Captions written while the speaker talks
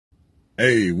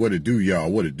Hey, what it do,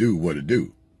 y'all? What it do? What it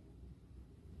do?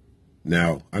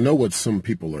 Now, I know what some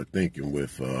people are thinking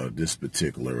with this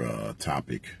particular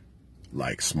topic,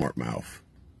 like smart mouth.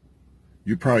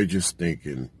 You're probably just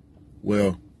thinking,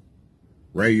 well,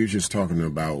 Ray, you're just talking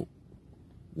about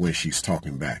when she's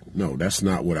talking back. No, that's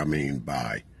not what I mean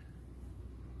by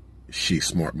she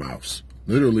smart mouths.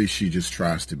 Literally, she just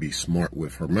tries to be smart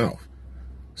with her mouth.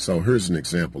 So here's an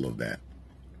example of that.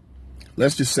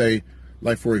 Let's just say,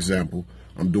 like, for example,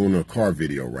 I'm doing a car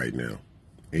video right now,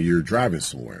 and you're driving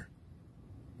somewhere.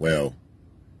 Well,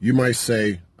 you might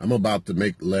say, I'm about to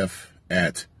make left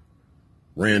at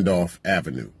Randolph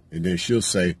Avenue. And then she'll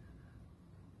say,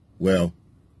 well,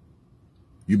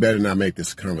 you better not make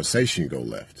this conversation go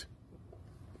left.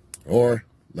 Or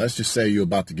let's just say you're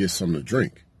about to get something to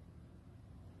drink.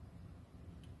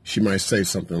 She might say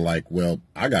something like, well,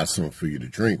 I got something for you to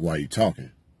drink while you're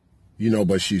talking.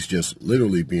 But she's just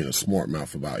literally being a smart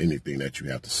mouth about anything that you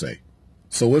have to say.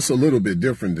 So it's a little bit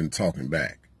different than talking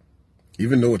back,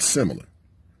 even though it's similar.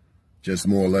 Just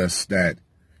more or less that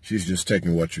she's just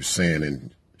taking what you're saying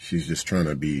and she's just trying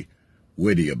to be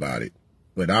witty about it,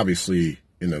 but obviously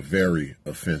in a very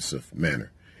offensive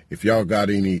manner. If y'all got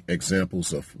any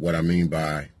examples of what I mean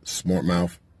by smart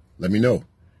mouth, let me know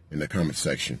in the comment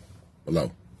section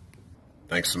below.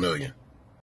 Thanks a million.